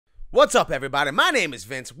What's up, everybody? My name is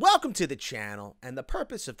Vince. Welcome to the channel, and the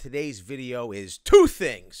purpose of today's video is two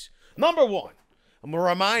things. Number one, I'm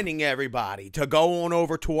reminding everybody to go on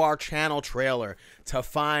over to our channel trailer to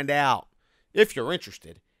find out, if you're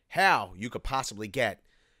interested, how you could possibly get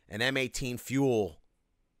an M18 Fuel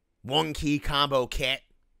one-key combo kit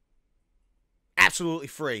absolutely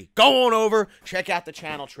free. Go on over, check out the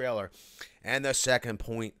channel trailer. And the second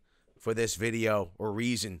point for this video, or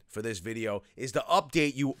reason for this video, is to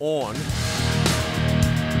update you on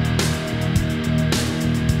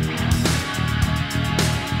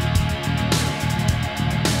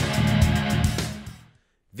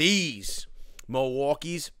these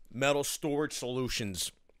Milwaukee's metal storage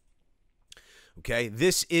solutions. Okay,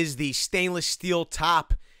 this is the stainless steel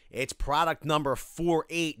top. It's product number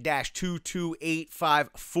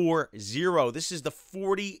 48-228540. This is the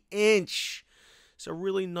 40-inch. It's a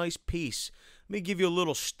really nice piece. Let me give you a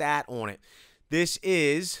little stat on it. This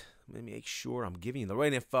is, let me make sure I'm giving you the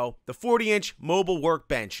right info, the 40-inch mobile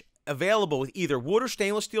workbench, available with either wood or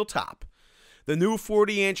stainless steel top. The new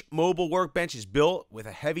 40-inch mobile workbench is built with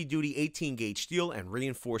a heavy-duty 18-gauge steel and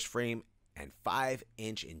reinforced frame and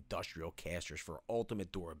 5-inch industrial casters for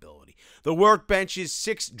ultimate durability. The workbench's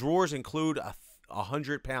 6 drawers include a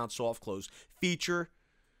 100-pound soft close feature,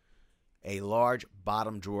 a large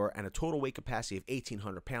bottom drawer, and a total weight capacity of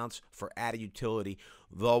 1,800 pounds for added utility.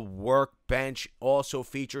 The workbench also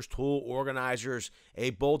features tool organizers,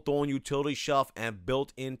 a bolt-on utility shelf, and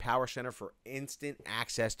built-in power center for instant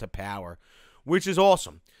access to power, which is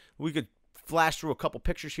awesome. We could flash through a couple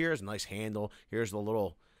pictures here. There's a nice handle. Here's the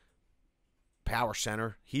little power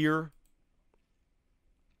center here.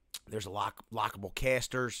 There's a lockable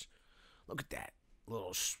casters. Look at that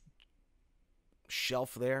little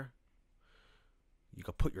shelf there. You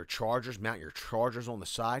can put your chargers, mount your chargers on the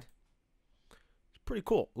side. It's pretty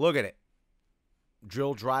cool. Look at it.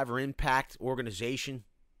 Drill driver impact organization.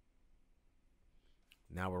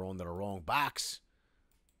 Now we're on to the wrong box.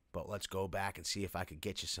 But let's go back and see if I could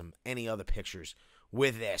get you any other pictures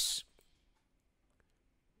with this.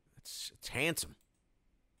 It's handsome.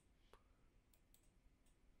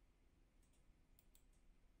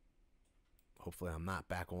 Hopefully I'm not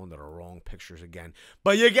back onto the wrong pictures again.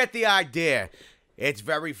 But you get the idea. It's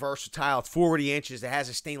very versatile. It's 40 inches. It has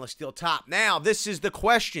a stainless steel top. Now, this is the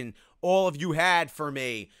question all of you had for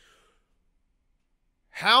me.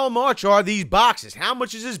 How much are these boxes? How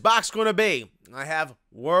much is this box going to be? I have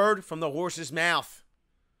word from the horse's mouth.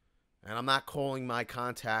 And I'm not calling my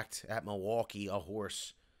contact at Milwaukee a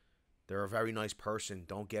horse. They're a very nice person.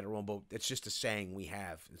 Don't get it wrong, but it's just a saying we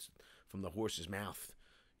have. It's from the horse's mouth.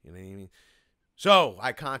 You know what I mean? So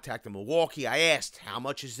I contacted Milwaukee. I asked, how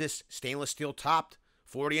much is this stainless steel topped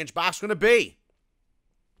 40-inch box going to be?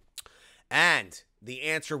 And the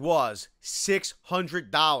answer was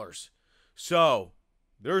 $600. So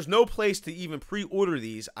there's no place to even pre-order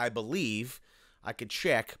these, I believe. I could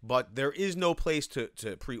check, but there is no place to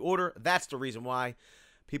pre-order. That's the reason why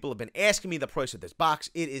people have been asking me the price of this box.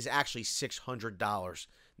 It is actually $600.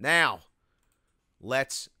 Now,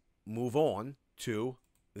 let's move on to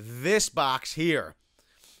this box here.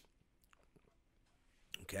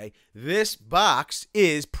 Okay, this box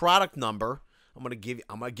is product number. I'm gonna give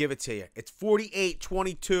it to you. It's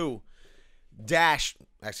 4822 dash.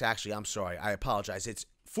 Actually, I'm sorry. I apologize. It's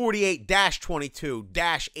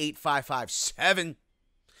 48-22-8557.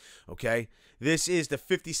 Okay, this is the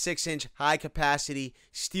 56-inch high-capacity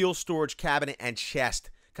steel storage cabinet and chest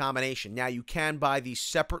combination. Now, you can buy these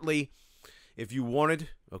separately if you wanted,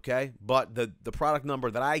 okay? But the product number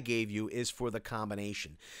that I gave you is for the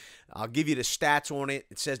combination. I'll give you the stats on it.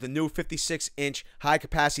 It says the new 56-inch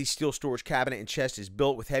high-capacity steel storage cabinet and chest is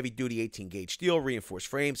built with heavy-duty 18-gauge steel, reinforced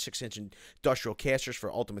frame, 6-inch industrial casters for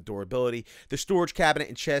ultimate durability. The storage cabinet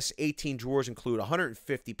and chest 18 drawers include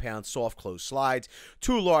 150-pound soft-close slides,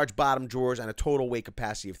 2 large bottom drawers, and a total weight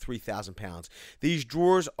capacity of 3,000 pounds. These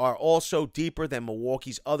drawers are also deeper than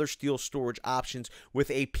Milwaukee's other steel storage options, with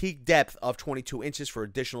a peak depth of 22 inches for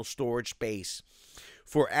additional storage space.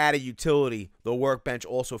 For added utility, the workbench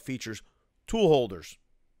also features tool holders.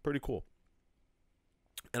 Pretty cool.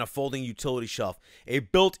 And a folding utility shelf. A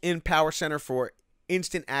built-in power center for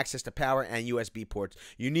instant access to power and USB ports.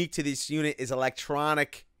 Unique to this unit is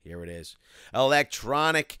electronic, here it is,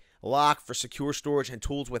 electronic lock for secure storage and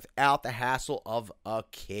tools without the hassle of a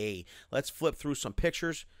key. Let's flip through some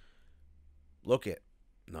pictures. Look at,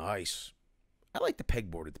 nice. I like the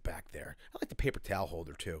pegboard at the back there. I like the paper towel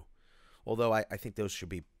holder too. Although I think those should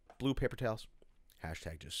be blue paper towels.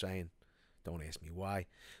 Hashtag just saying. Don't ask me why.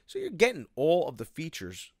 So you're getting all of the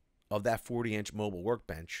features of that 40-inch mobile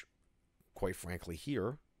workbench, quite frankly,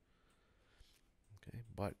 here. Okay,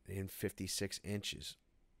 but in 56 inches.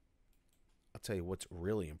 I'll tell you what's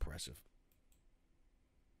really impressive.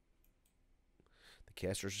 The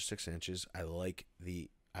casters are 6 inches. I like the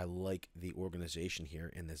organization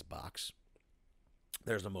here in this box.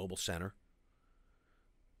 There's the mobile center.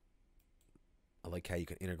 I like how you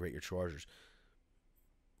can integrate your chargers.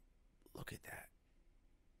 Look at that.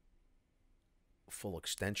 Full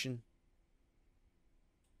extension.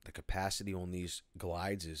 The capacity on these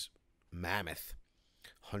glides is mammoth.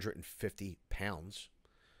 150 pounds.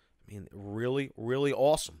 I mean, really, really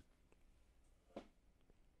awesome.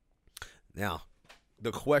 Now,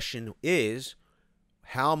 the question is,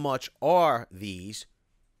 how much are these,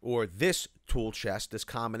 or this tool chest, this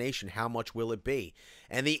combination, how much will it be?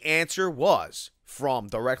 And the answer was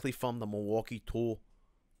directly from the Milwaukee Tool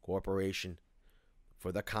Corporation.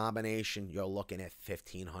 For the combination, you're looking at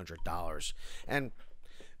 $1,500. And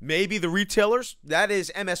maybe the retailers, that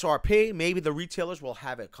is MSRP, maybe the retailers will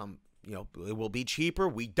have it come, it will be cheaper.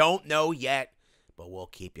 We don't know yet, but we'll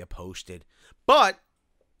keep you posted. But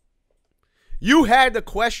you had the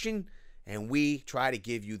question, and we try to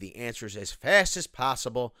give you the answers as fast as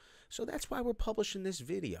possible. So that's why we're publishing this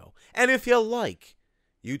video. And if you like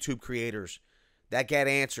YouTube creators that get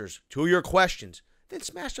answers to your questions, then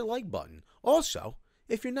smash the like button. Also,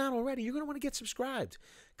 if you're not already, you're going to want to get subscribed,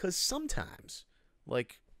 because sometimes,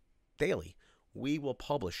 like daily, we will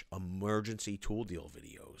publish emergency tool deal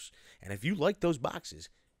videos. And if you like those boxes,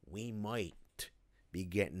 we might be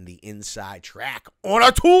getting the inside track on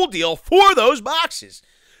a tool deal for those boxes.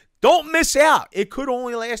 Don't miss out. It could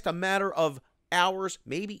only last a matter of hours,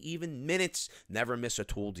 maybe even minutes. Never miss a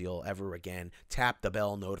tool deal ever again. Tap the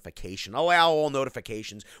bell notification. Allow all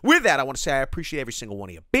notifications. With that, I want to say I appreciate every single one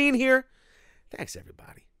of you being here. Thanks,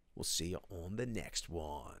 everybody. We'll see you on the next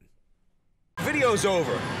one. Video's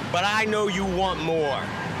over, but I know you want more.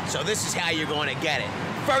 So this is how you're going to get it.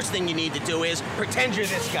 First thing you need to do is pretend you're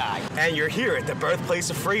this guy. And you're here at the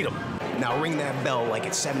birthplace of freedom. Now ring that bell like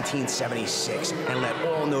it's 1776 and let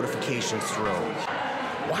all notifications through.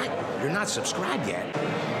 What? You're not subscribed yet?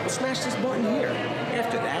 Well, smash this button here.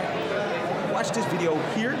 After that, watch this video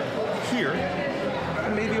here,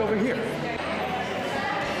 and maybe over here.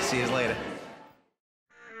 See you later.